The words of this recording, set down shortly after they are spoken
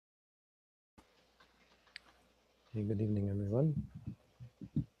Hey, good evening, everyone.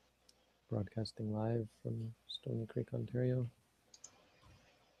 Broadcasting live from Stony Creek, Ontario,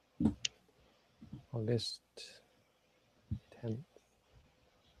 August 10th.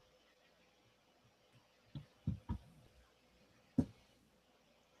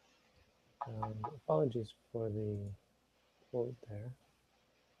 Apologies for the quote there.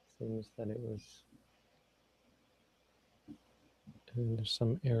 Seems that it was, there's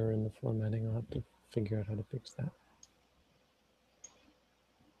some error in the formatting. I'll have to figure out how to fix that.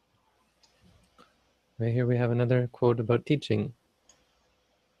 Right here we have another quote about teaching.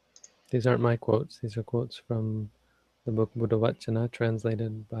 These aren't my quotes. These are quotes from the book Buddha Vachana,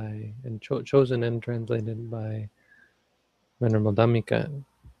 translated by, and chosen and translated by Venerable Dhammika.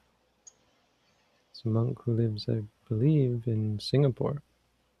 It's a monk who lives, I believe, in Singapore.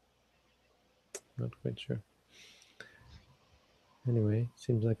 Not quite sure. Anyway,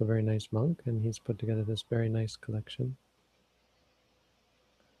 seems like a very nice monk, and he's put together this very nice collection.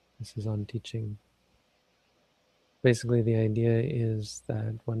 This is on teaching. Basically, the idea is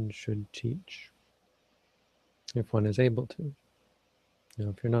that one should teach if one is able to.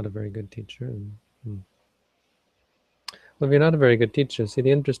 If you're not a very good teacher, well, if you're not a very good teacher, see,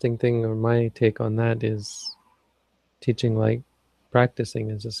 the interesting thing, or my take on that, is teaching like practicing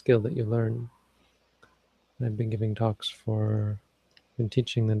is a skill that you learn. I've been giving talks been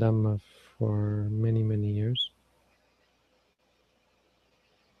teaching the Dhamma for many, many years.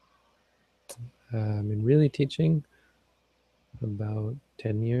 Really teaching about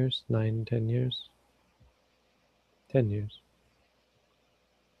 10 years, 10 years, 10 years,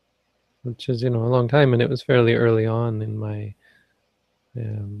 which is, a long time. And it was fairly early on in my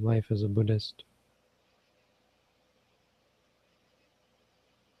life as a Buddhist.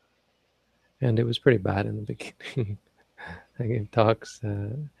 And it was pretty bad in the beginning. I gave talks.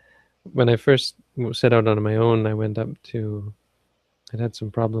 When I first set out on my own, I went up to, I'd had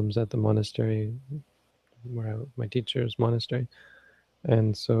some problems at the monastery, my teacher's monastery.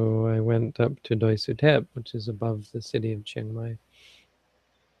 And so I went up to Doi Suthep, which is above the city of Chiang Mai.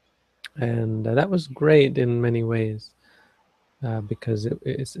 And that was great in many ways, because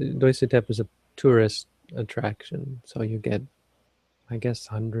Doi Suthep is a tourist attraction. So you get, I guess,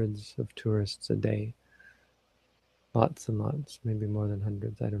 hundreds of tourists a day. Lots and lots, maybe more than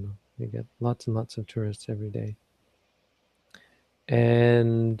hundreds, I don't know. You get lots and lots of tourists every day.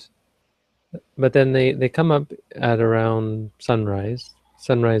 But then they come up at around sunrise.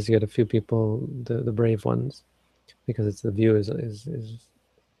 Sunrise, you get a few people, the brave ones, because the view is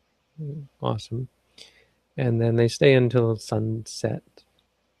awesome. And then they stay until sunset.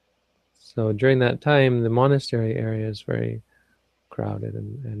 So during that time, the monastery area is very crowded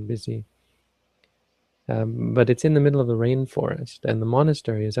and busy. But it's in the middle of the rainforest, and the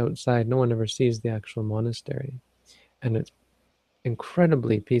monastery is outside. No one ever sees the actual monastery. And it's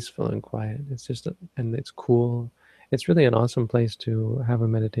incredibly peaceful and quiet. And it's cool. It's really an awesome place to have a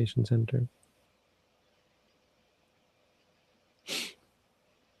meditation center.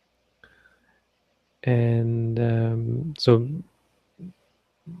 And and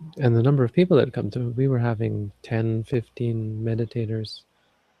the number of people that come to, we were having 10, 15 meditators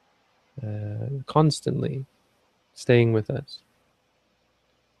constantly staying with us.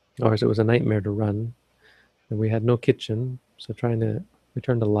 Of course, it was a nightmare to run. And we had no kitchen, so we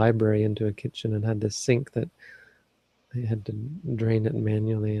turned a library into a kitchen and had this sink that I had to drain it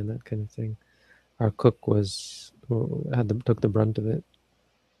manually and that kind of thing. Our cook took the brunt of it.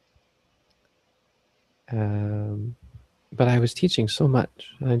 But I was teaching so much.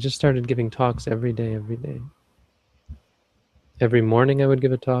 I just started giving talks every day. Every morning I would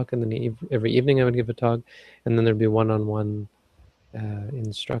give a talk, and then every evening I would give a talk, and then there'd be one-on-one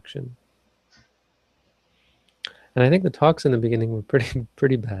instruction. And I think the talks in the beginning were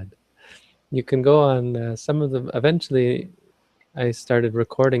pretty bad. You can go on some of them. Eventually, I started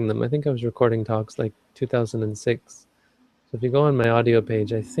recording them. I think I was recording talks like 2006. So if you go on my audio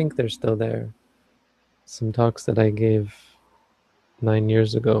page, I think they're still there. Some talks that I gave 9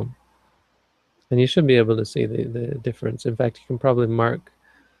 years ago. And you should be able to see the difference. In fact, you can probably mark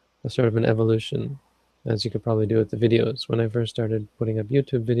a sort of an evolution, as you could probably do with the videos. When I first started putting up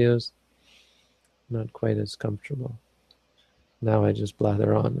YouTube videos, not quite as comfortable. Now I just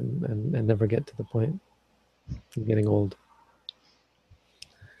blather on and never get to the point. I'm getting old.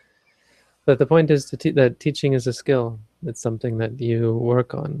 But the point is that teaching is a skill. It's something that you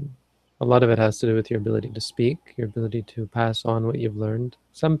work on. A lot of it has to do with your ability to speak, your ability to pass on what you've learned.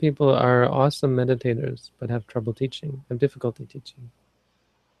 Some people are awesome meditators, but have trouble teaching, have difficulty teaching.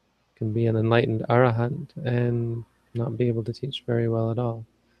 Can be an enlightened arahant and not be able to teach very well at all.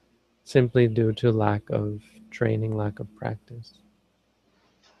 simply due to lack of training, lack of practice.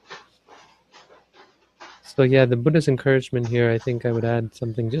 So yeah, the Buddha's encouragement here, I think I would add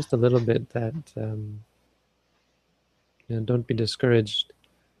something just a little bit that don't be discouraged.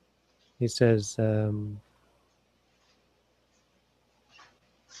 He says,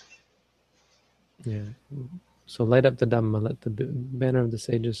 yeah, so light up the Dhamma, let the banner of the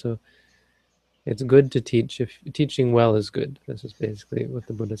sages. So it's good to teach. If teaching well is good, this is basically what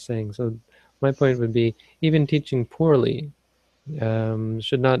the Buddha is saying. So my point would be, even teaching poorly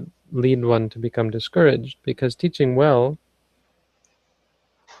should not lead one to become discouraged, because teaching well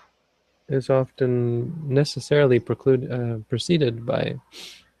is often necessarily preceded by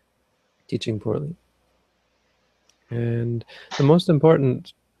teaching poorly. And the most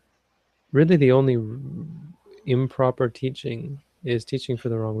important, really the only improper teaching, is teaching for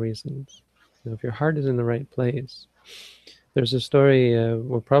the wrong reasons. If your heart is in the right place, there's a story,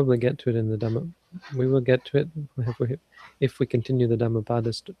 we'll probably get to it in the Dhamma. We will get to it if we continue the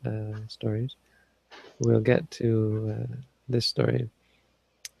Dhammapada stories. We'll get to this story.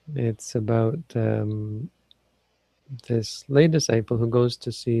 It's about this lay disciple who goes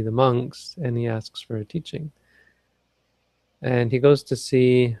to see the monks, and he asks for a teaching. And he goes to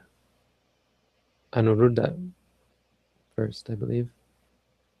see Anuruddha first, I believe.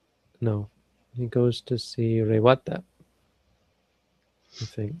 No, he goes to see Revata, I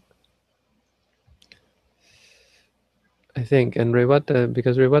think. And Revata,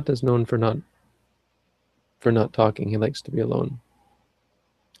 because Revata is known for not talking, he likes to be alone.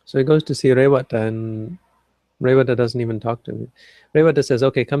 So he goes to see Revata, and Revata doesn't even talk to him. Revata says,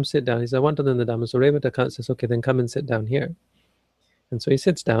 okay, come sit down. He says, I want to learn the Dhamma. So Revata says, okay, then come and sit down here. And so he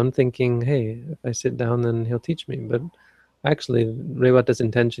sits down thinking, hey, if I sit down, then he'll teach me. But actually, Revata's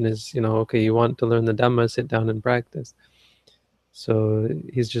intention is, okay, you want to learn the Dhamma, sit down and practice. So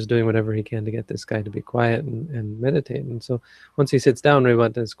he's just doing whatever he can to get this guy to be quiet and meditate. And so once he sits down,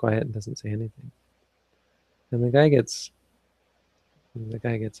 Revata is quiet and doesn't say anything. And the guy gets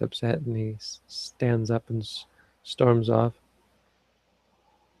upset, and he stands up and storms off.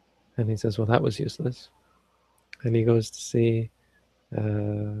 And he says, well, that was useless. And he goes to see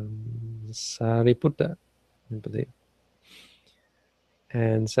Sariputta, I believe.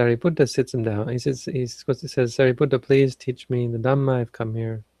 And Sariputta sits him down. He says, Sariputta, please teach me the Dhamma. I've come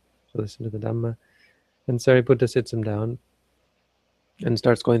here to listen to the Dhamma. And Sariputta sits him down and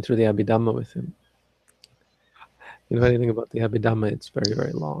starts going through the Abhidhamma with him. You know anything about the Abhidhamma? It's very,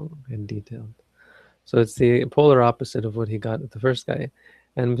 very long and detailed. So it's the polar opposite of what he got with the first guy.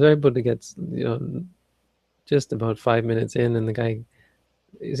 And Sariputta gets, just about 5 minutes in, and the guy,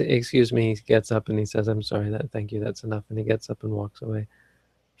 excuse me, he gets up and he says, I'm sorry, thank you, that's enough. And he gets up and walks away,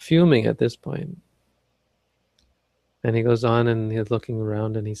 fuming at this point. And he goes on, and he's looking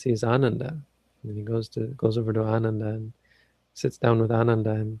around, and he sees Ananda. And he goes over to Ananda and sits down with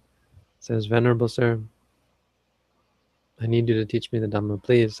Ananda and says, Venerable Sir, I need you to teach me the Dhamma,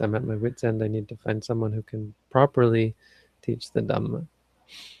 please. I'm at my wit's end. I need to find someone who can properly teach the Dhamma.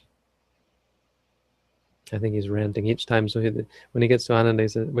 I think he's ranting each time. So when he gets to Ananda,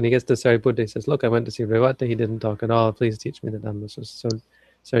 when he gets to Sariputta, he says, look, I went to see Revata. He didn't talk at all. Please teach me the Dhamma. So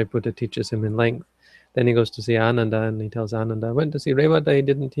Sariputta teaches him in length. Then he goes to see Ananda, and he tells Ananda, I went to see Revata. He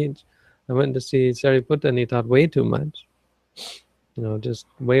didn't teach. I went to see Sariputta, and he taught way too much. Just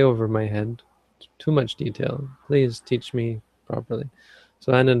way over my head. Too much detail. Please teach me properly.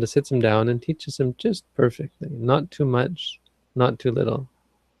 So Ananda sits him down and teaches him just perfectly. Not too much, not too little.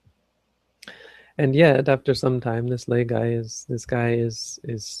 And yet, after some time, this guy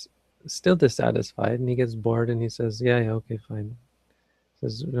is still dissatisfied, and he gets bored, and he says, yeah, okay, fine. He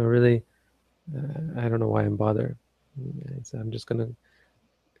says, really, I don't know why I'm bothered. I'm just gonna,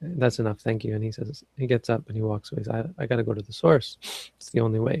 that's enough, thank you. And he gets up and he walks away. He says, I gotta go to the source. It's the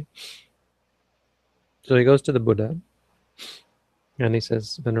only way. So he goes to the Buddha, and he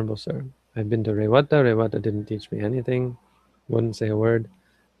says, Venerable Sir, I've been to Revata. Revata didn't teach me anything, wouldn't say a word.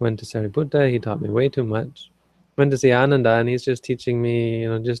 Went to Sariputta, he taught me way too much. Went to see Ananda, and he's just teaching me,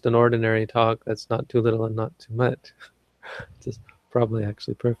 just an ordinary talk that's not too little and not too much. Just probably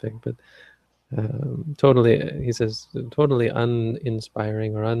actually perfect, but totally, he says, totally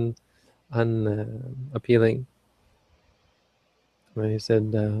uninspiring or unappealing. And he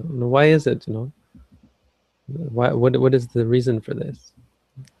said, why is it, what is the reason for this?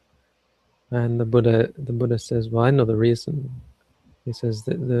 And the Buddha says, well, I know the reason. He says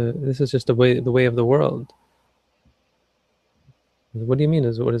that this is just the way of the world. What do you mean?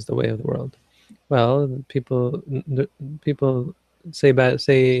 What is the way of the world? Well, people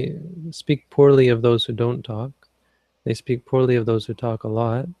speak poorly of those who don't talk. They speak poorly of those who talk a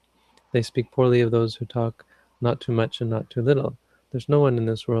lot, They speak poorly of those who talk not too much and not too little. There's no one in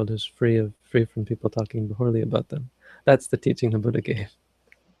this world who's free from people talking poorly about them. That's the teaching the Buddha gave.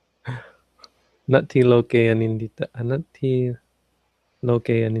 Nati loke anindita, anati loke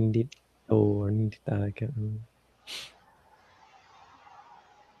anindita, or nindita, I can't remember.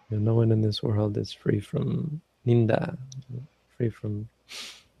 No one in this world is free from ninda, free from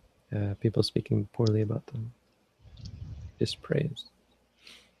people speaking poorly about them, dispraise.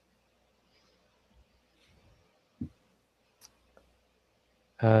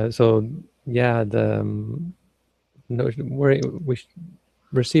 So yeah, the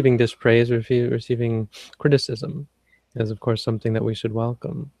receiving dispraise, receiving criticism, is of course something that we should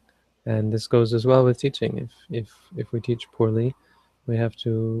welcome, and this goes as well with teaching. If we teach poorly, we have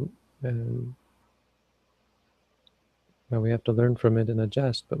to well, we have to learn from it and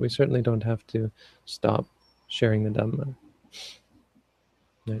adjust, but we certainly don't have to stop sharing the Dhamma.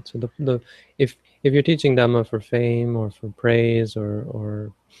 Right. So if you're teaching Dhamma for fame or for praise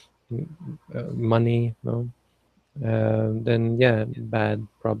or money, no, then yeah, bad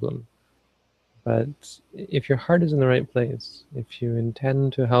problem. But if your heart is in the right place, if you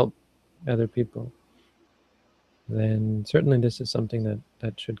intend to help other people, then certainly this is something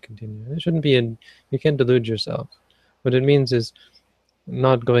that should continue. It shouldn't be you can't delude yourself. What it means is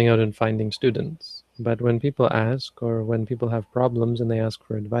not going out and finding students. But when people ask, or when people have problems and they ask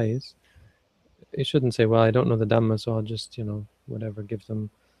for advice, you shouldn't say, well, I don't know the Dhamma, so I'll just, whatever, give them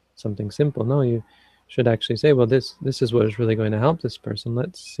something simple. No, you should actually say, well, this is what is really going to help this person.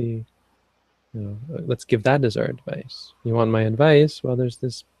 Let's see, let's give that as our advice. You want my advice? Well, there's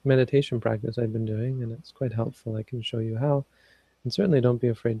this meditation practice I've been doing, and it's quite helpful. I can show you how. And certainly don't be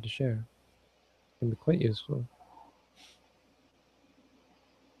afraid to share. It can be quite useful.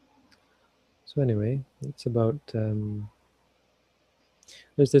 So anyway, it's about,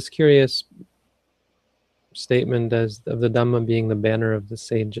 there's this curious statement of the Dhamma being the banner of the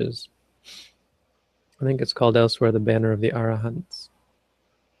sages. I think it's called elsewhere the banner of the Arahants.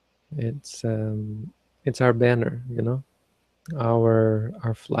 It's our banner,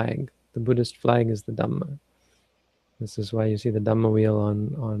 our flag. The Buddhist flag is the Dhamma. This is why you see the Dhamma wheel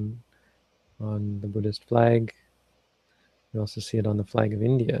on the Buddhist flag. You also see it on the flag of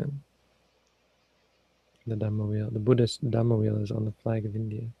India. The Dhamma wheel, the Buddhist Dhamma wheel, is on the flag of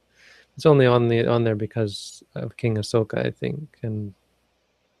India. It's only on there because of King Asoka, I think, and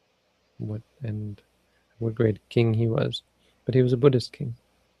what great king he was. But he was a Buddhist king,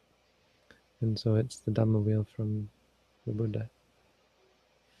 and so it's the Dhamma wheel from the Buddha.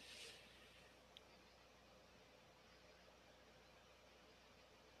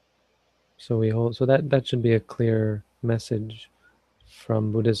 So we hold. So that should be a clear message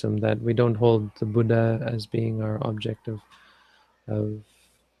from Buddhism, that we don't hold the Buddha as being our object of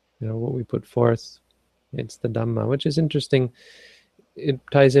what we put forth. It's the Dhamma, which is interesting. It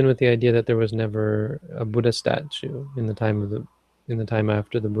ties in with the idea that there was never a Buddha statue in the time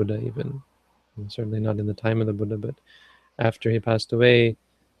after the Buddha, even. And certainly not in the time of the Buddha, but after he passed away,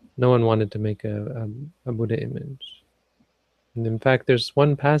 no one wanted to make a Buddha image. And in fact, there's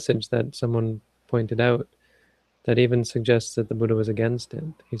one passage that someone pointed out that even suggests that the Buddha was against it.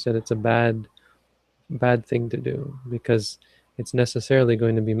 He said it's a bad thing to do, because it's necessarily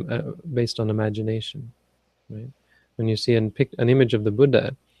going to be based on imagination, right? When you see an image of the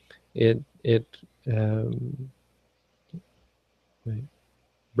Buddha, it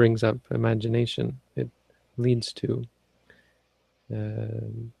brings up imagination. It leads to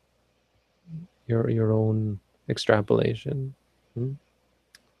your own extrapolation.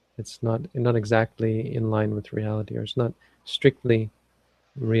 It's not exactly in line with reality, or it's not strictly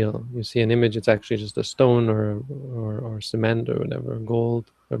real. You see an image, it's actually just a stone or cement or whatever,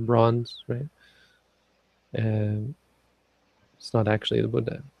 gold or bronze, right? It's not actually the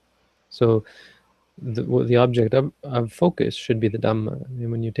Buddha. So the object of focus should be the Dhamma.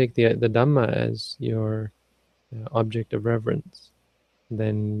 And when you take the Dhamma as your object of reverence,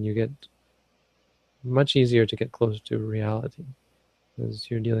 then you get much easier to get close to reality,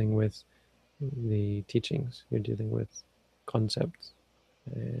 because you're dealing with the teachings, you're dealing with concepts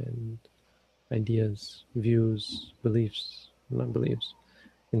and ideas, views, beliefs, not beliefs,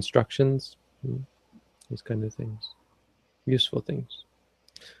 instructions, these kind of things, useful things.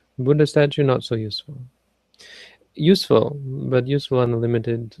 Buddha statue, not so useful. Useful, but useful on a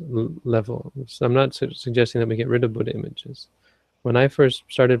limited level. So I'm not suggesting that we get rid of Buddha images. When I first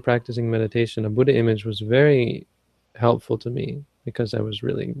started practicing meditation, a Buddha image was very helpful to me, because I was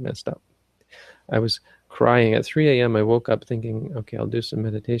really messed up. I was crying at 3 a.m. I woke up thinking, okay, I'll do some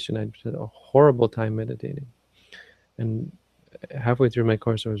meditation. I'd had a horrible time meditating. And halfway through my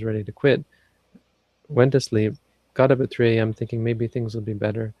course, I was ready to quit. Went to sleep, got up at 3 a.m. thinking maybe things will be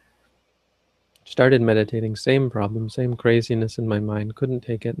better. Started meditating, same problem, same craziness in my mind, couldn't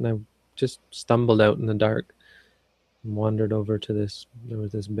take it, and I just stumbled out in the dark and wandered over to there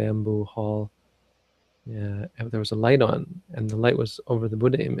was this bamboo hall. Yeah, there was a light on, and the light was over the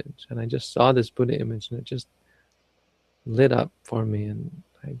Buddha image, and I just saw this Buddha image, and it just lit up for me, and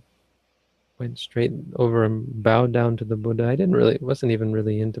I went straight over and bowed down to the Buddha. Wasn't even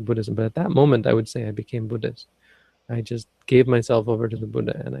really into Buddhism, but at that moment, I would say I became Buddhist. I just gave myself over to the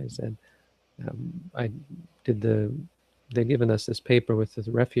Buddha, and I said, I did they'd given us this paper with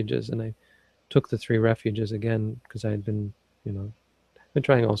the refuges, and I took the 3 refuges again because I had been, been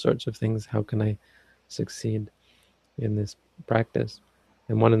trying all sorts of things. How can I succeed in this practice?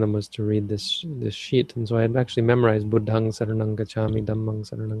 And one of them was to read this sheet, and so I had actually memorized Buddhang Saranang Gacchami, Dhammang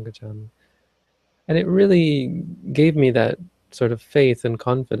Saranang Gacchami, and it really gave me that sort of faith and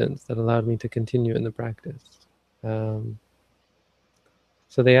confidence that allowed me to continue in the practice. So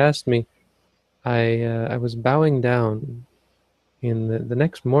they asked me. I was bowing down in the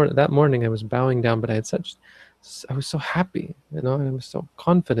next morning. That morning I was bowing down, but I was so happy, and I was so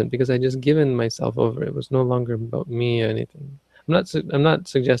confident because I just given myself over. It was no longer about me or anything. I'm not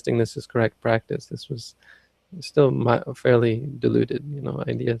suggesting this is correct practice. This was still fairly diluted,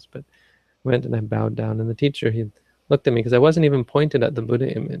 ideas. But went and I bowed down, and the teacher, he looked at me because I wasn't even pointed at the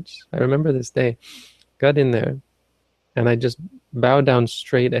Buddha image. I remember this day. Got in there, and I just bowed down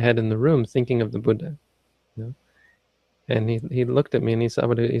straight ahead in the room, thinking of the Buddha. And he looked at me and he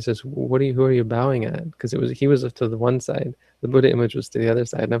says, who are you bowing at? Because he was to the one side, the Buddha image was to the other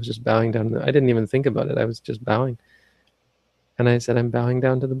side, and I was just bowing down. I didn't even think about it. I was just bowing. And I said, I'm bowing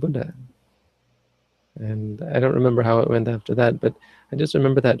down to the Buddha. And I don't remember how it went after that, but I just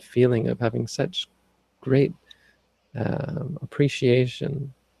remember that feeling of having such great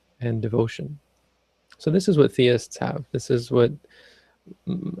appreciation and devotion. So this is what theists have. This is what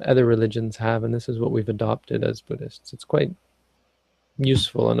other religions have, and this is what we've adopted as Buddhists. It's quite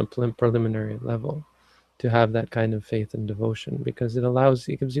useful on a preliminary level to have that kind of faith and devotion, because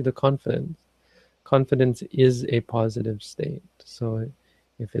it gives you the confidence. Confidence is a positive state. So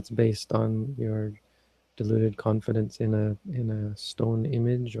if it's based on your deluded confidence in a stone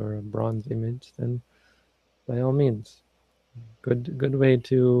image or a bronze image, then by all means, good way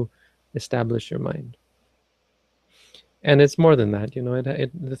to establish your mind. And it's more than that,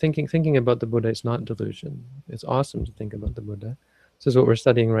 the thinking about the Buddha is not delusion. It's awesome to think about the Buddha. This is what we're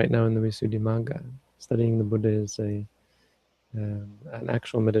studying right now in the Visuddhimagga. Studying the Buddha is an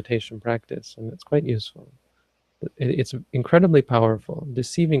actual meditation practice, and it's quite useful. It's incredibly powerful,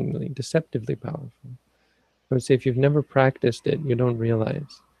 deceptively powerful. I would say if you've never practiced it, you don't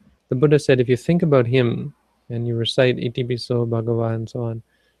realize. The Buddha said if you think about him and you recite Iti Piso, Bhagava, and so on,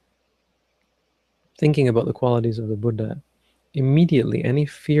 thinking about the qualities of the Buddha, immediately any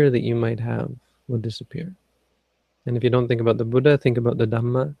fear that you might have will disappear. And if you don't think about the Buddha, think about the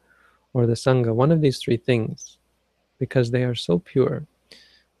Dhamma or the Sangha, one of these 3 things, because they are so pure.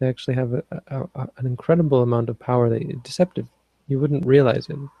 They actually have an incredible amount of power that is deceptive. You wouldn't realize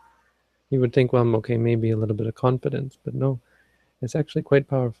it. You would think, well, okay, maybe a little bit of confidence, but no, it's actually quite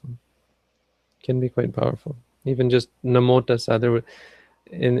powerful. It can be quite powerful. Even just Namo Tassa, there were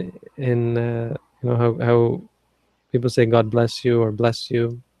how people say God bless you or bless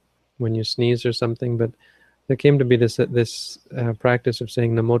you when you sneeze or something, but there came to be this practice of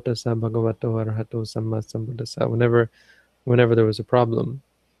saying Namo Tassa Bhagavato Arahato Samma Sambuddhassa whenever there was a problem,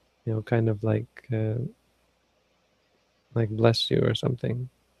 kind of like bless you or something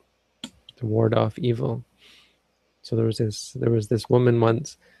to ward off evil. So there was this woman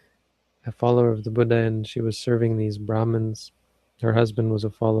once, a follower of the Buddha, and she was serving these Brahmins. Her husband was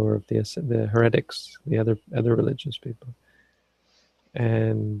a follower of the heretics, the other religious people,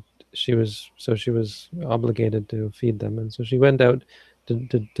 and she was obligated to feed them, and so she went out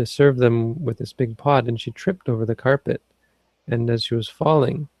to serve them with this big pot, and she tripped over the carpet, and as she was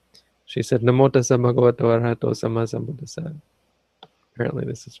falling, she said, Namo Tassa Bhagavato Arahato Samma Sambuddhassa. Apparently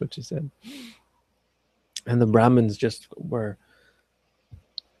this is what she said. And the Brahmins just were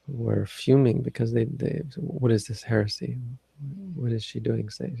fuming because they what is this heresy? What is she doing?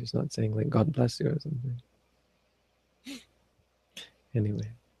 She's not saying like God bless you or something.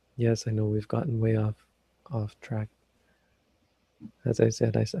 Anyway, yes, I know we've gotten way off track. As I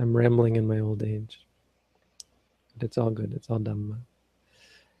said, I'm rambling in my old age. But it's all good. It's all Dhamma.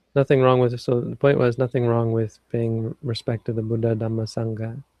 Nothing wrong with it. So the point was nothing wrong with paying respect to the Buddha, Dhamma,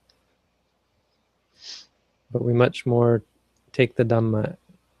 Sangha. But we much more take the Dhamma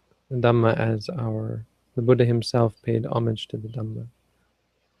as our The Buddha himself paid homage to the Dhamma.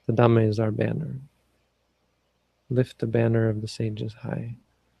 The Dhamma is our banner. Lift the banner of the sages high.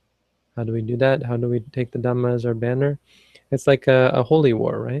 How do we do that? How do we take the Dhamma as our banner? It's like a holy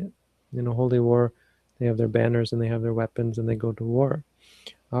war, right? In a holy war, they have their banners and they have their weapons and they go to war.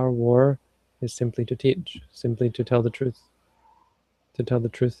 Our war is simply to teach, simply to tell the truth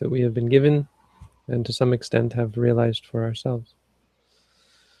that we have been given and to some extent have realized for ourselves.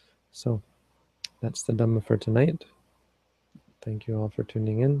 So that's the Dhamma for tonight. Thank you all for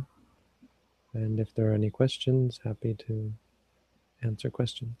tuning in. And if there are any questions, happy to answer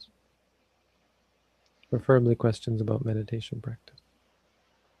questions. Preferably questions about meditation practice.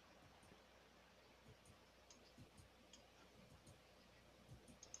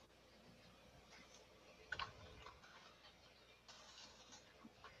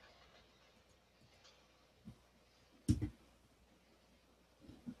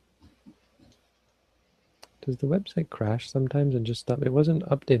 Does the website crash sometimes and just stop? It wasn't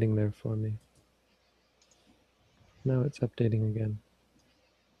updating there for me. Now it's updating again.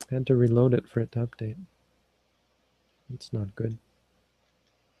 I had to reload it for it to update. It's not good.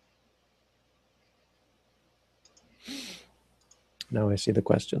 Now I see the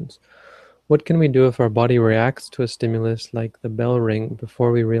questions. What can we do if our body reacts to a stimulus like the bell ring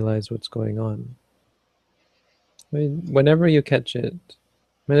before we realize what's going on? I mean, whenever you catch it,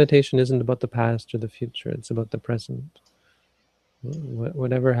 meditation isn't about the past or the future, it's about the present.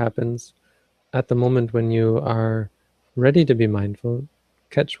 Whatever happens at the moment when you are ready to be mindful,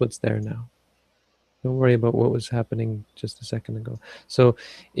 catch what's there now. Don't worry about what was happening just a second ago. So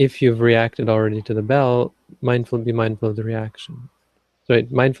if you've reacted already to the bell, be mindful of the reaction. So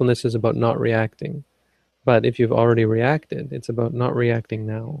mindfulness is about not reacting. But if you've already reacted, it's about not reacting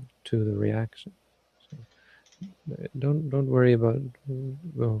now to the reaction. So don't worry about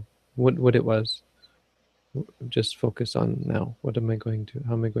what it was. Just focus on now. How am I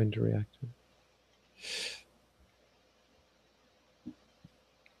going to react to it?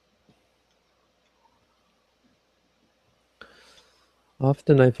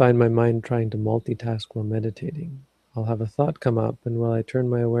 Often I find my mind trying to multitask while meditating. I'll have a thought come up, and while I turn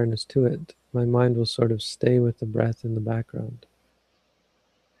my awareness to it, my mind will sort of stay with the breath in the background.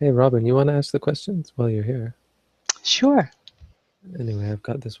 Hey, Robin, you want to ask the questions while you're here? Sure. Anyway, I've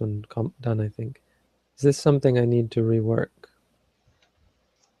got this one done, I think. Is this something I need to rework?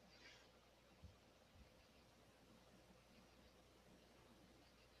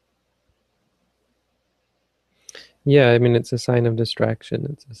 Yeah, I mean, it's a sign of distraction.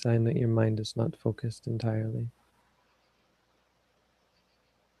 It's a sign that your mind is not focused entirely.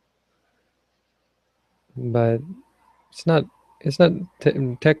 But it's not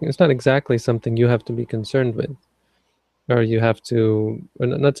exactly something you have to be concerned with, or you have to, or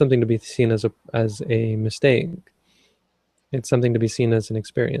not something to be seen as a mistake. It's something to be seen as an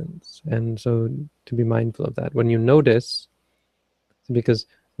experience, and so to be mindful of that. When you notice, because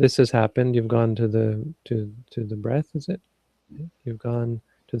this has happened, you've gone to the breath, is it? You've gone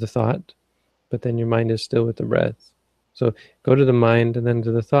to the thought, but then your mind is still with the breath. So go to the mind and then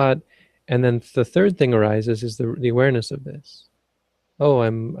to the thought, and then the third thing arises is the awareness of this. Oh, my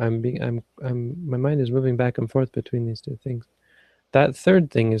mind is moving back and forth between these two things. That third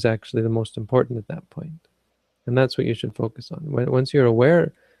thing is actually the most important at that point, and that's what you should focus on. Once you're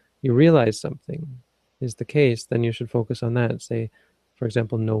aware, you realize something is the case, then you should focus on that. Say, for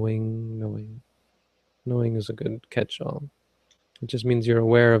example, knowing is a good catch-all. It just means you're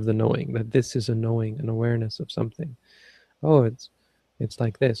aware of the knowing, that this is a knowing, an awareness of something. Oh, it's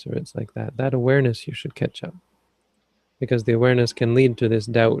like this or it's like that. That awareness you should catch up, because the awareness can lead to this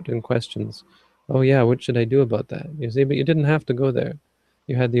doubt and questions. Oh yeah, what should I do about that? You see, but you didn't have to go there.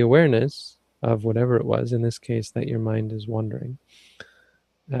 You had the awareness of whatever it was, in this case, that your mind is wandering.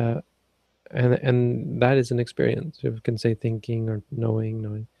 And that is an experience. You can say thinking or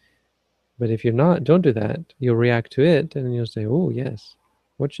knowing. But if you're not, don't do that. You'll react to it, and you'll say, "Oh yes,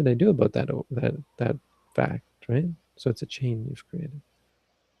 what should I do about that fact?" Right? So it's a chain you've created.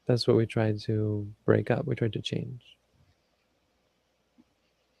 That's what we tried to break up. We tried to change.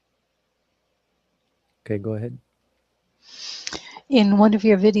 Okay, go ahead. In one of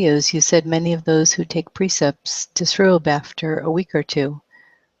your videos, you said many of those who take precepts disrobe after a week or two.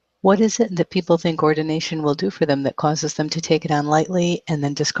 What is it that people think ordination will do for them that causes them to take it on lightly and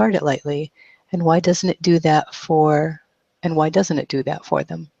then discard it lightly? And why doesn't it do that for them?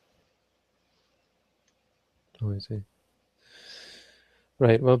 Oh, I see.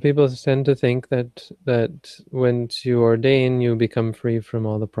 Right. Well, people tend to think that once you ordain, you become free from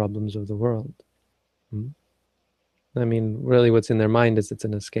all the problems of the world. I mean, really, what's in their mind is it's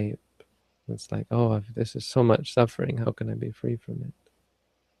an escape. It's like, oh, this is so much suffering, how can I be free from it?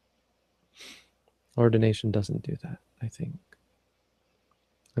 Ordination doesn't do that, I think.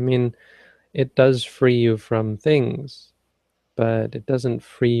 I mean, it does free you from things, but it doesn't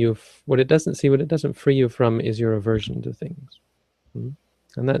free you. What it doesn't free you from is your aversion to things,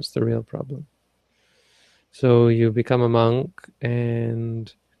 and that's the real problem. So you become a monk,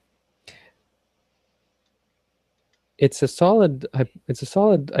 and it's a solid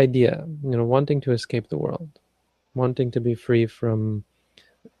idea, wanting to escape the world, wanting to be free from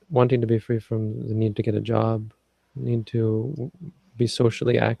the need to get a job, need to be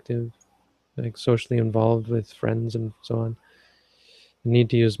socially active, like socially involved with friends and so on, the need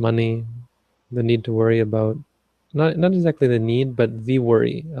to use money, the need to worry about, not exactly the need, but the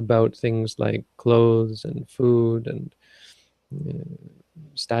worry about things like clothes and food and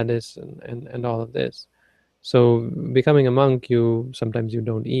status and all of this. So becoming a monk, sometimes you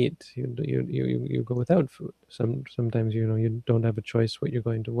don't eat, you go without food. Sometimes you don't have a choice what you're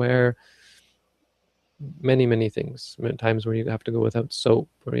going to wear. Many things. Times where you have to go without soap,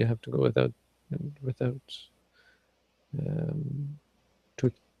 or you have to go without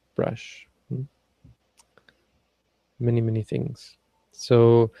toothbrush. Many things.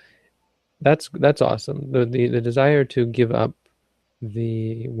 So that's awesome. The desire to give up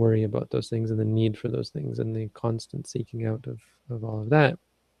the worry about those things and the need for those things and the constant seeking out of all of that,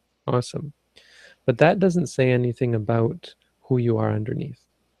 awesome. But that doesn't say anything about who you are underneath.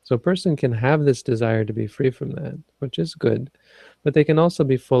 So a person can have this desire to be free from that, which is good, but they can also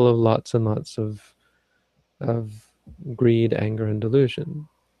be full of lots and lots of greed, anger, and delusion.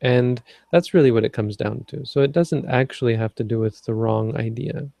 And that's really what it comes down to. So it doesn't actually have to do with the wrong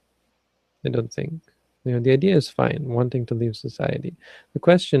idea, I don't think. The idea is fine, wanting to leave society. The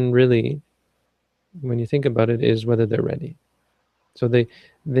question really, when you think about it, is whether they're ready. So they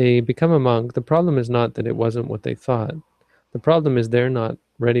become a monk. The problem is not that it wasn't what they thought. The problem is they're not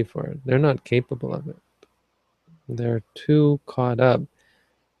ready for it. They're not capable of it. They're too caught up,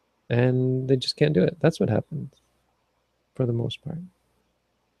 and they just can't do it. That's what happens, for the most part.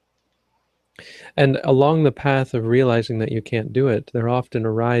 And along the path of realizing that you can't do it, there often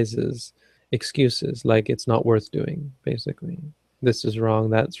arises excuses, like it's not worth doing, basically. This is wrong,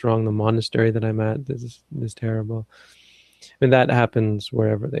 that's wrong, the monastery that I'm at, this is terrible. And that happens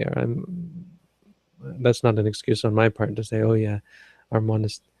wherever they are. That's not an excuse on my part to say, oh yeah, our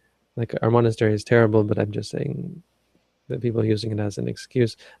monastery is terrible, but I'm just saying that people are using it as an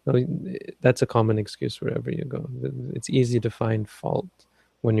excuse. No, that's a common excuse wherever you go. It's easy to find fault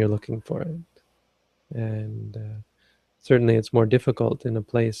when you're looking for it. And certainly it's more difficult in a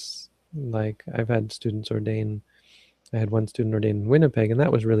place like, I've had students ordain. I had one student ordain in Winnipeg, and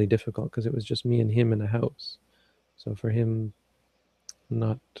that was really difficult because it was just me and him in a house. So for him,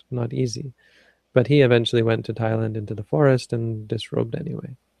 not easy. But he eventually went to Thailand into the forest and disrobed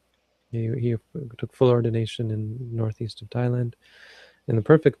anyway. He took full ordination in northeast of Thailand, in the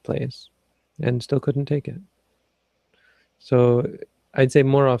perfect place, and still couldn't take it. So I'd say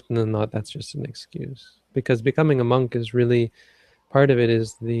more often than not, that's just an excuse. Because becoming a monk is really, part of it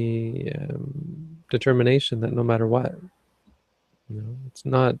is the determination that no matter what, it's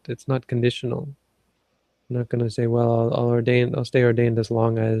not conditional. I'm not going to say, well, I'll stay ordained as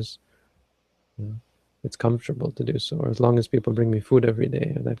long as it's comfortable to do so, or as long as people bring me food every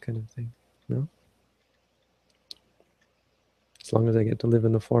day, or that kind of thing. As long as I get to live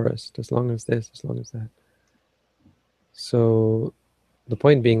in the forest, as long as this, as long as that. So the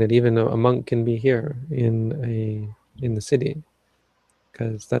point being that even a monk can be here in the city,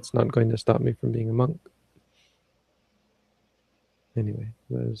 because that's not going to stop me from being a monk. Anyway,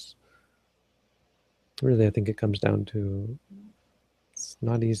 really, I think it comes down to, it's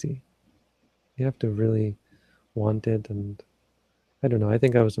not easy. You have to really want it, and I don't know, I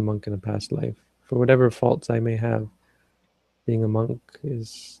think I was a monk in a past life. For whatever faults I may have, being a monk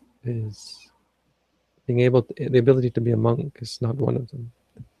is the ability to be a monk is not one of them.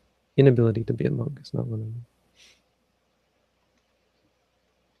 Inability to be a monk is not one of them.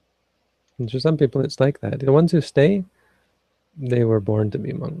 And for some people, it's like that. The ones who stay, they were born to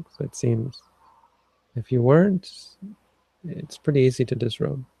be monks, it seems. If you weren't, it's pretty easy to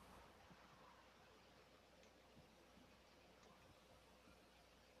disrobe.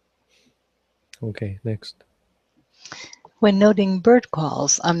 Okay, next. When noting bird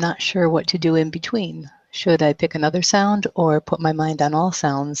calls, I'm not sure what to do in between. Should I pick another sound or put my mind on all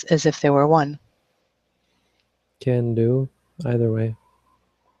sounds as if there were one? Can do, either way.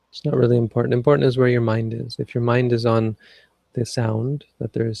 It's not really important. Important is where your mind is. If your mind is on the sound,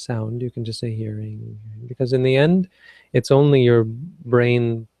 that there is sound, you can just say hearing. Because in the end, it's only your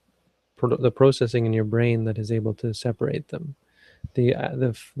brain the processing in your brain that is able to separate them.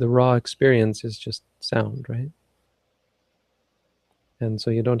 The raw experience is just sound, right? And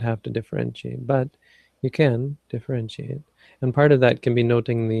so you don't have to differentiate, but you can differentiate. And part of that can be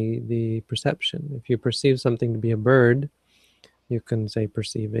noting the perception. If you perceive something to be a bird, you can say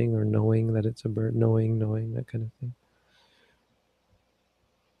perceiving or knowing that it's a bird, knowing, that kind of thing.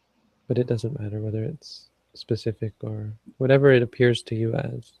 But it doesn't matter whether it's specific or whatever it appears to you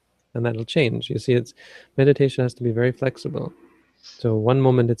as. And that'll change. You see, meditation has to be very flexible. So one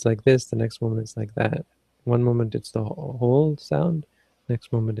moment it's like this, the next moment it's like that. One moment it's the whole sound,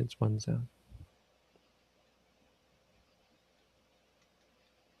 next moment it's one sound.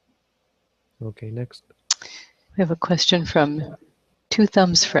 Okay, next. We have a question from Two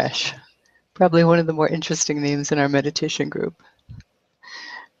Thumbs Fresh, probably one of the more interesting names in our meditation group.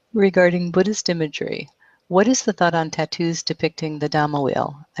 Regarding Buddhist imagery, what is the thought on tattoos depicting the Dhamma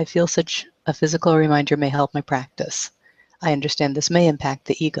wheel? I feel such a physical reminder may help my practice. I understand this may impact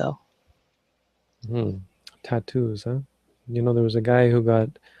the ego. Tattoos, huh? You know, there was a guy who got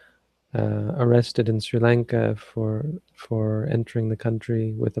arrested in Sri Lanka for entering the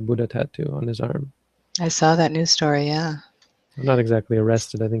country with a Buddha tattoo on his arm. I saw that news story, yeah. Not exactly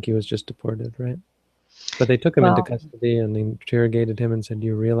arrested. I think he was just deported, right? But they took him into custody and they interrogated him and said, "Do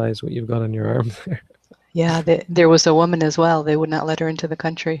you realize what you've got on your arm there?" Yeah, there was a woman as well. They would not let her into the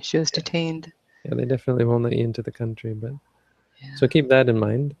country. She was detained. Yeah, they definitely won't let you into the country, but so keep that in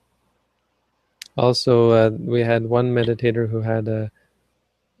mind. Also, we had one meditator who had a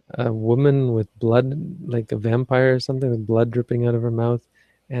woman with blood, like a vampire or something, with blood dripping out of her mouth,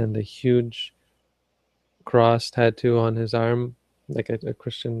 and a huge cross tattoo on his arm, like a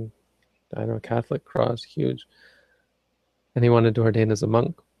Christian, I don't know, Catholic cross, huge. And he wanted to ordain as a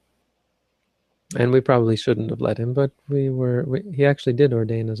monk. And we probably shouldn't have let him, but he actually did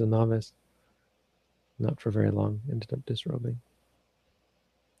ordain as a novice. Not for very long, ended up disrobing.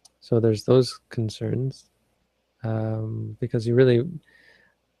 So there's those concerns, because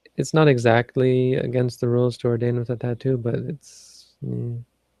it's not exactly against the rules to ordain with a tattoo, but it's,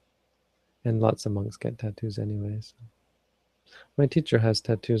 and lots of monks get tattoos anyway. So. My teacher has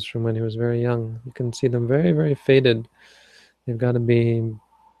tattoos from when he was very young. You can see them very, very faded. They've got to be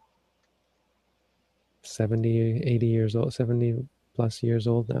 70, 80 years old, 70 plus years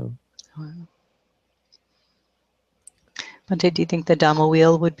old now. Wow. Bhante, do you think the Dhamma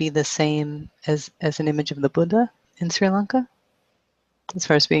wheel would be the same as an image of the Buddha in Sri Lanka, as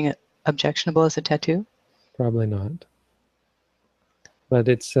far as being objectionable as a tattoo? Probably not. But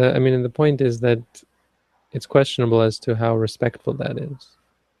it's, I mean, the point is that it's questionable as to how respectful that is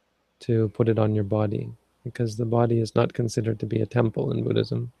to put it on your body, because the body is not considered to be a temple in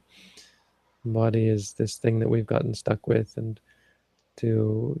Buddhism. The body is this thing that we've gotten stuck with, and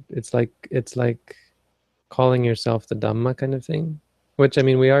it's like calling yourself the Dhamma kind of thing, which, I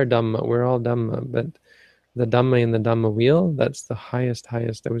mean, we are Dhamma, we're all Dhamma, but the Dhamma in the Dhamma wheel, that's the highest.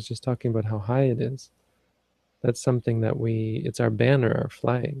 I was just talking about how high it is. That's something that it's our banner, our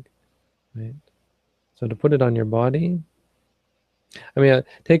flag, right? So to put it on your body, I mean,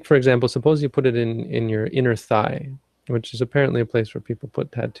 take, for example, suppose you put it in your inner thigh, which is apparently a place where people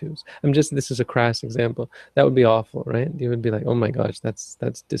put tattoos. This is a crass example. That would be awful, right? You would be like, oh my gosh, that's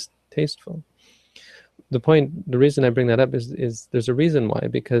distasteful. The reason I bring that up is there's a reason why,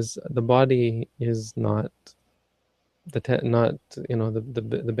 because the body is not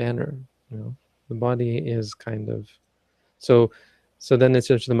the banner, the body is kind of, so then it's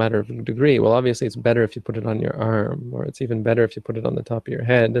just a matter of degree. Well, obviously it's better if you put it on your arm, or it's even better if you put it on the top of your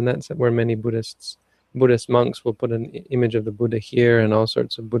head, and that's where many Buddhist monks will put an image of the Buddha here and all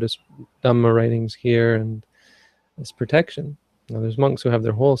sorts of Buddhist Dhamma writings here, and as protection. Now, there's monks who have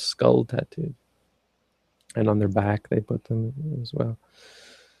their whole skull tattooed, and on their back they put them as well.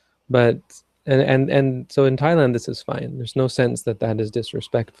 But and so in Thailand this is fine. There's no sense that is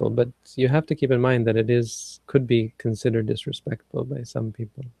disrespectful, but you have to keep in mind that could be considered disrespectful by some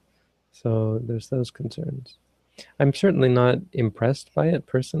people. So there's those concerns. I'm certainly not impressed by it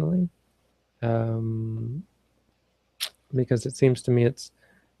personally, because it seems to me it's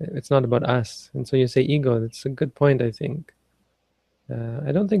not about us. And so you say ego, that's a good point, I think.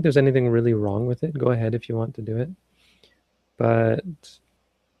 I don't think there's anything really wrong with it. Go ahead if you want to do it. But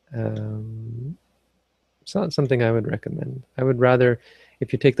it's not something I would recommend. I would rather,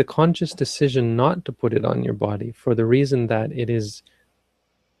 if you take the conscious decision not to put it on your body for the reason that it is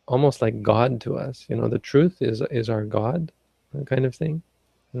almost like God to us, the truth is our God, kind of thing.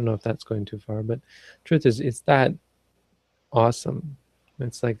 I don't know if that's going too far, but truth is, it's that awesome.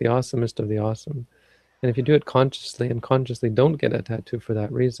 It's like the awesomest of the awesome. And if you do it consciously and consciously don't get a tattoo for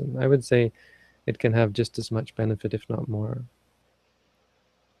that reason, I would say it can have just as much benefit, if not more.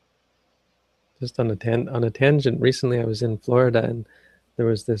 Just on a tangent, recently I was in Florida, and there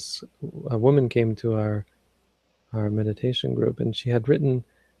was a woman came to our meditation group, and she had written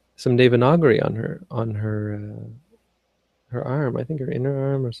some Devanagari on her arm. I think her inner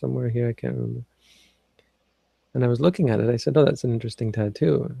arm or somewhere here, I can't remember. And I was looking at it. I said, "Oh, that's an interesting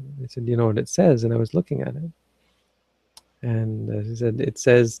tattoo." I said, "You know what it says?" And I was looking at it, and she said, "It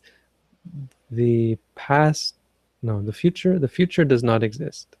says the past, no, the future. The future does not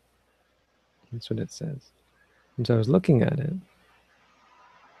exist." That's what it says. And so I was looking at it,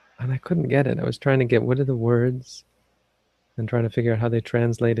 and I couldn't get it. I was trying to get what are the words, and trying to figure out how they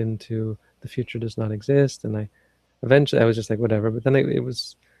translate into the future does not exist. And eventually I was just like, whatever. But then it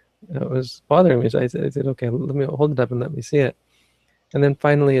was bothering me. So I said, okay, let me hold it up and let me see it. And then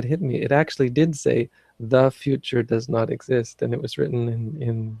finally it hit me. It actually did say, the future does not exist. And it was written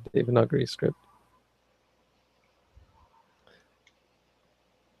in Devanagari script,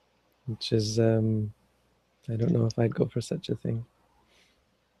 which is, I don't know if I'd go for such a thing,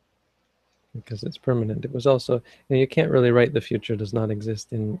 because it's permanent. It was also, you can't really write the future does not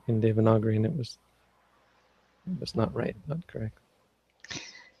exist in Devanagari, and it was not right, not correct.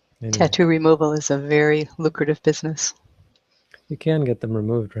 Anyway. Tattoo removal is a very lucrative business. You can get them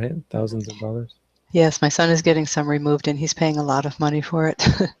removed, right? Thousands of dollars. Yes, my son is getting some removed, and he's paying a lot of money for it.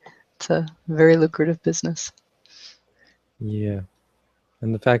 It's a very lucrative business. Yeah.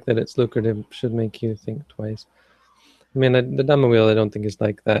 And the fact that it's lucrative should make you think twice. I mean, the Dhamma wheel, I don't think is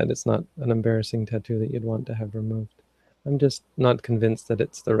like that. It's not an embarrassing tattoo that you'd want to have removed. I'm just not convinced that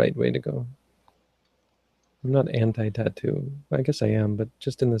it's the right way to go. I'm not anti-tattoo. I guess I am, but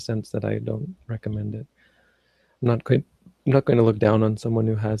just in the sense that I don't recommend it. I'm not going to look down on someone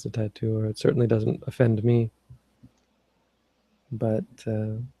who has a tattoo, or it certainly doesn't offend me. But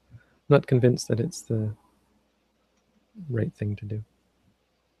I'm not convinced that it's the right thing to do.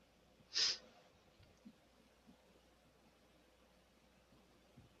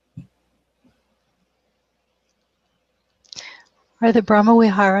 Are the Brahma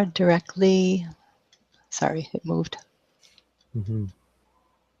Vihara directly, sorry, it moved. Mm-hmm.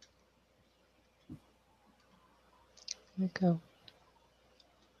 There we go.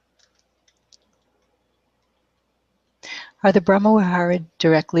 Are the Brahma Vihara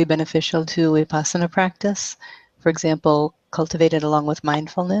directly beneficial to Vipassana practice? For example, cultivated along with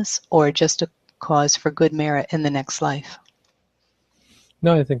mindfulness, or just a cause for good merit in the next life?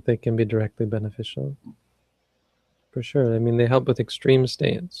 No, I think they can be directly beneficial. For sure. I mean, they help with extreme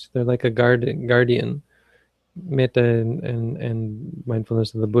states. They're like a guardian. Metta and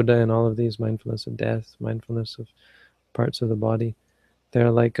mindfulness of the Buddha and all of these, mindfulness of death, mindfulness of parts of the body.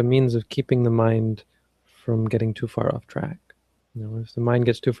 They're like a means of keeping the mind from getting too far off track. If the mind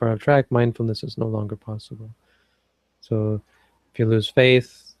gets too far off track, mindfulness is no longer possible. So if you lose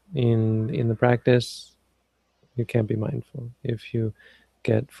faith in the practice, you can't be mindful. If you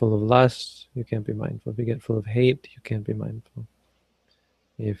get full of lust, you can't be mindful. If you get full of hate, you can't be mindful.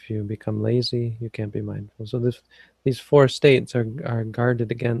 If you become lazy, you can't be mindful. So these four states are guarded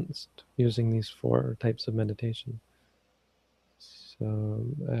against using these four types of meditation. So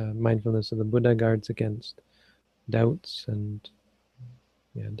mindfulness of the Buddha guards against doubts and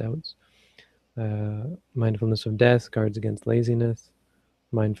doubts. Mindfulness of death guards against laziness.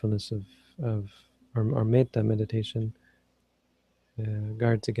 Mindfulness or metta meditation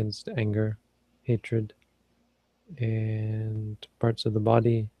guards against anger, hatred, and parts of the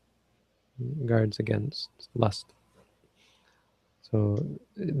body guards against lust. So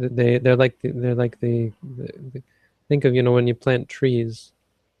they're like the think of, when you plant trees.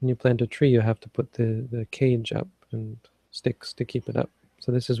 When you plant a tree, you have to put the cage up and sticks to keep it up.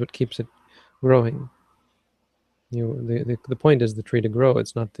 So this is what keeps it growing. The point is the tree to grow.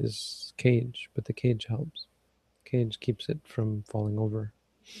 It's not this cage, but the cage helps. The cage keeps it from falling over.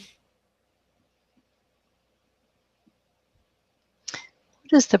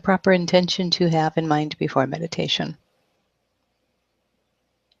 What is the proper intention to have in mind before meditation?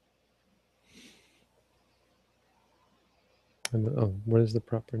 What is the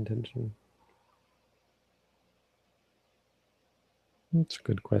proper intention? That's a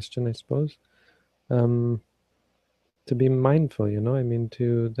good question, I suppose. To be mindful, I mean,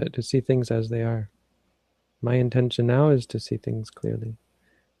 to see things as they are. My intention now is to see things clearly.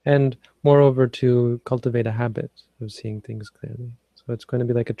 And moreover, to cultivate a habit of seeing things clearly. So it's going to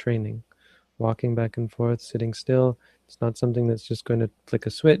be like a training, walking back and forth, sitting still. It's not something that's just going to flick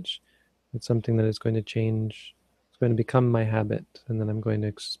a switch. It's something that is going to change. It's going to become my habit, and then I'm going to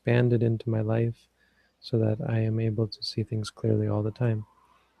expand it into my life so that I am able to see things clearly all the time.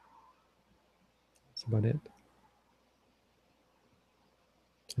 That's about it.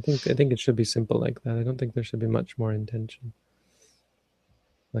 I think it should be simple like that. I don't think there should be much more intention.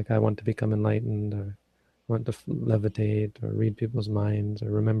 Like I want to become enlightened, or want to levitate, or read people's minds, or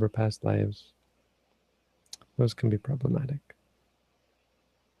remember past lives. Those can be problematic.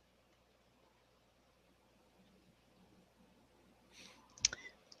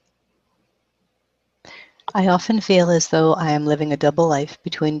 I often feel as though I am living a double life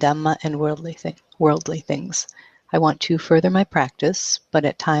between Dhamma and worldly things. I want to further my practice, but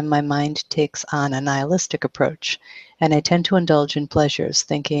at times my mind takes on a nihilistic approach, and I tend to indulge in pleasures,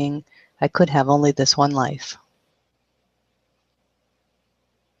 thinking I could have only this one life.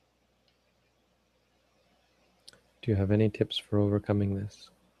 Do you have any tips for overcoming this?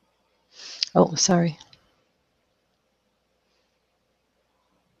 Oh, sorry.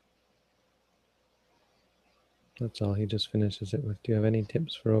 That's all. He just finishes it with, do you have any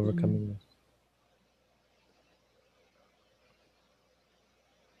tips for overcoming this?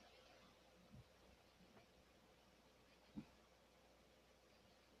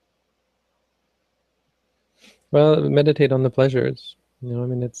 Well, meditate on the pleasures. You know, I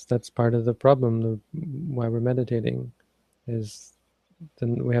mean, that's part of the problem. Why we're meditating is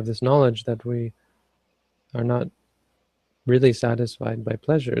then we have this knowledge that we are not really satisfied by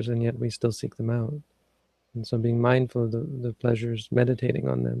pleasures, and yet we still seek them out. And so being mindful of the pleasures, meditating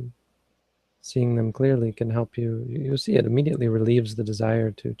on them, seeing them clearly can help you. You see it immediately relieves the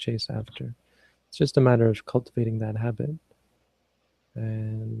desire to chase after. It's just a matter of cultivating that habit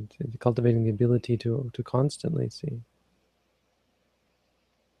and cultivating the ability to constantly see.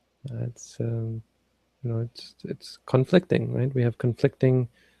 It's you know, it's conflicting, right? We have conflicting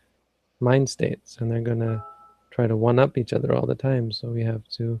mind states, and they're gonna try to one-up each other all the time. So we have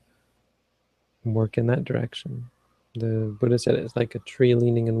to work in that direction. The Buddha said it's like a tree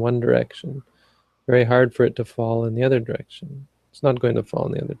leaning in one direction. Very hard for it to fall in the other direction. It's not going to fall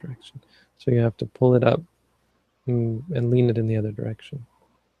in the other direction. So you have to pull it up and lean it in the other direction.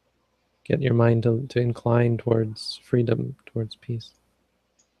 Get your mind to incline towards freedom, towards peace.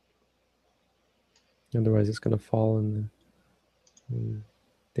 Otherwise, it's going to fall in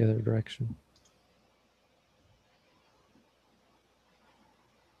the other direction.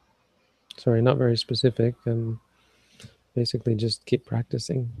 Sorry, not very specific. Basically, just keep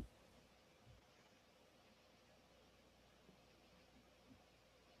practicing.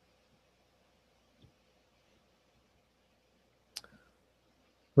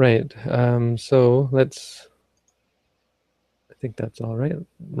 Right. So let's. I think that's all right.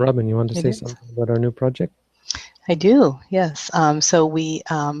 Robin, you want to say something about our new project? I do. Yes. So we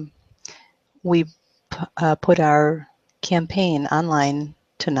put our campaign online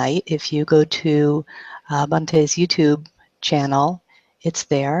tonight. If you go to Bhante's YouTube channel, it's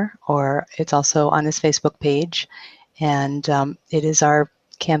there, or it's also on his Facebook page. And it is our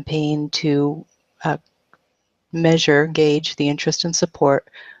campaign to gauge the interest and support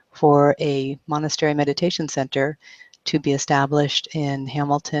for a monastery meditation center to be established in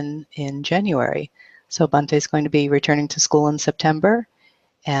Hamilton in January. So Bhante is going to be returning to school in September,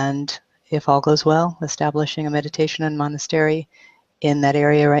 and if all goes well, establishing a meditation and monastery in that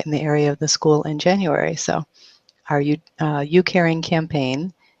area, right in the area of the school in January. So our You Caring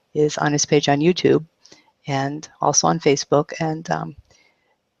campaign is on his page on YouTube and also on Facebook. And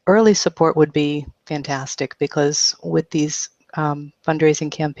early support would be fantastic, because with these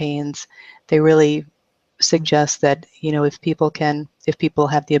fundraising campaigns, they really suggest that, you know, if people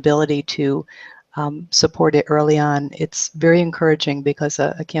have the ability to support it early on, it's very encouraging, because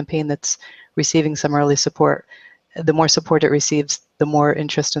a campaign that's receiving some early support, the more support it receives, the more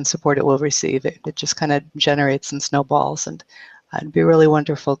interest and support it will receive. It just kind of generates and snowballs, and it'd be really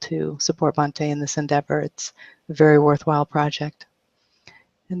wonderful to support Bhante in this endeavor. It's a very worthwhile project.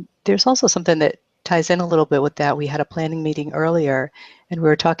 And there's also something that ties in a little bit with that. We had a planning meeting earlier, and we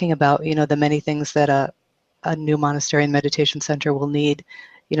were talking about, you know, the many things that a new monastery and meditation center will need,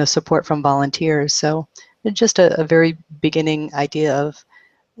 you know, support from volunteers. So just a very beginning idea of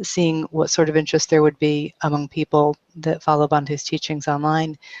seeing what sort of interest there would be among people that follow Bhante's teachings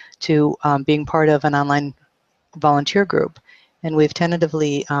online to being part of an online volunteer group. And we've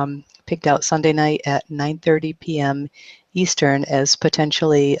tentatively picked out Sunday night at 9:30 p.m. Eastern as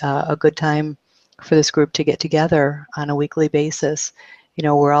potentially a good time for this group to get together on a weekly basis. You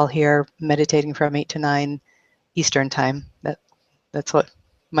know, we're all here meditating from 8 to 9 Eastern time. That's what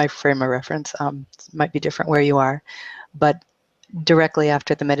my frame of reference. Might be different where you are, but directly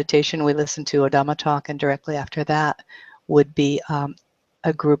after the meditation, we listen to a Dhamma talk, and directly after that would be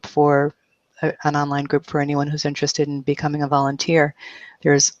a group for an online group for anyone who's interested in becoming a volunteer.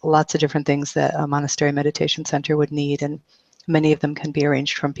 There's lots of different things that a monastery meditation center would need, and many of them can be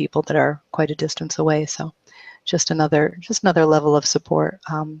arranged from people that are quite a distance away. So just another level of support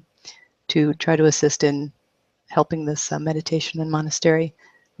to try to assist in helping this meditation and monastery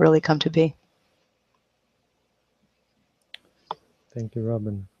really come to be. Thank you,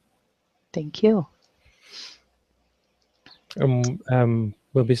 Robin. Thank you.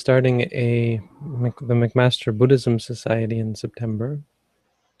 We'll be starting the McMaster Buddhism Society in September,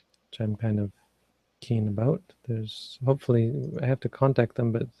 which I'm kind of keen about. There's hopefully, I have to contact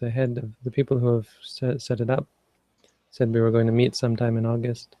them, but the head of the people who have set it up said we were going to meet sometime in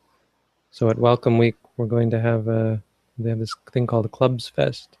August. So at Welcome Week, we're going to have they have this thing called a Clubs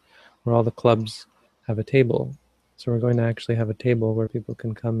Fest, where all the clubs have a table. So we're going to actually have a table where people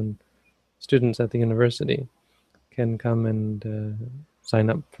can come, and students at the university can come and sign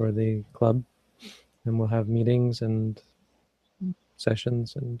up for the club, and we'll have meetings and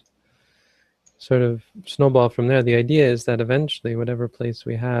sessions and sort of snowball from there. The idea is that eventually whatever place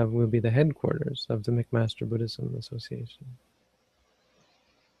we have will be the headquarters of the McMaster Buddhism Association.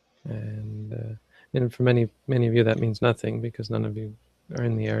 And for many of you that means nothing, because none of you are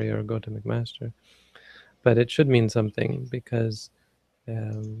in the area or go to McMaster. But it should mean something, because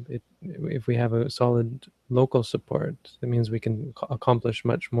if we have a solid local support, that means we can accomplish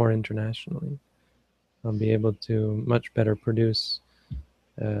much more internationally. I'll be able to much better produce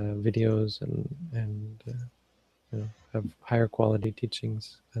videos and have higher quality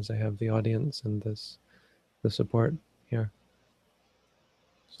teachings as I have the audience and the support here.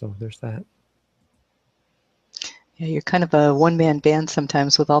 So there's that. Yeah, you're kind of a one-man band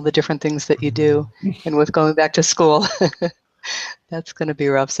sometimes with all the different things that you do, and with going back to school. That's going to be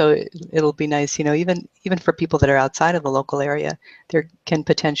rough. So it'll be nice, even for people that are outside of the local area, there can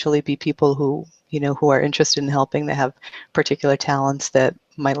potentially be people who are interested in helping, that have particular talents that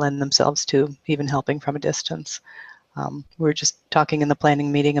might lend themselves to even helping from a distance. We were just talking in the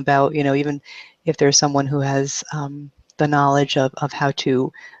planning meeting about, even if there's someone who has the knowledge of how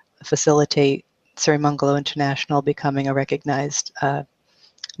to facilitate Sirimangalo International becoming a recognized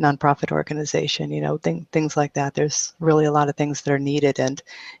nonprofit organization, things like that. There's really a lot of things that are needed, and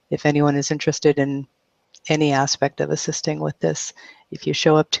if anyone is interested in any aspect of assisting with this, if you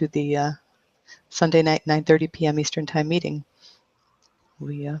show up to the Sunday night 9:30 p.m. Eastern Time meeting,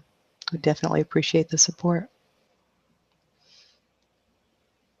 we would definitely appreciate the support.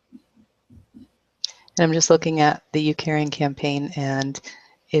 And I'm just looking at the Eucarian campaign, and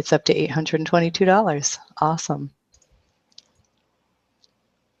it's up to $822. Awesome.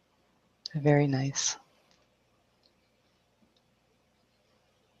 Very nice.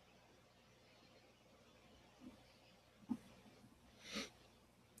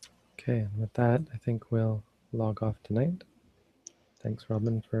 Okay, and with that, I think we'll log off tonight. Thanks,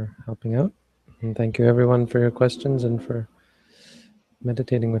 Robin, for helping out. And thank you, everyone, for your questions and for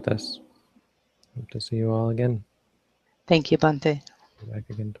meditating with us. Hope to see you all again. Thank you, Bhante. Be back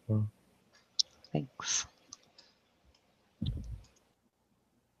again tomorrow. Thanks.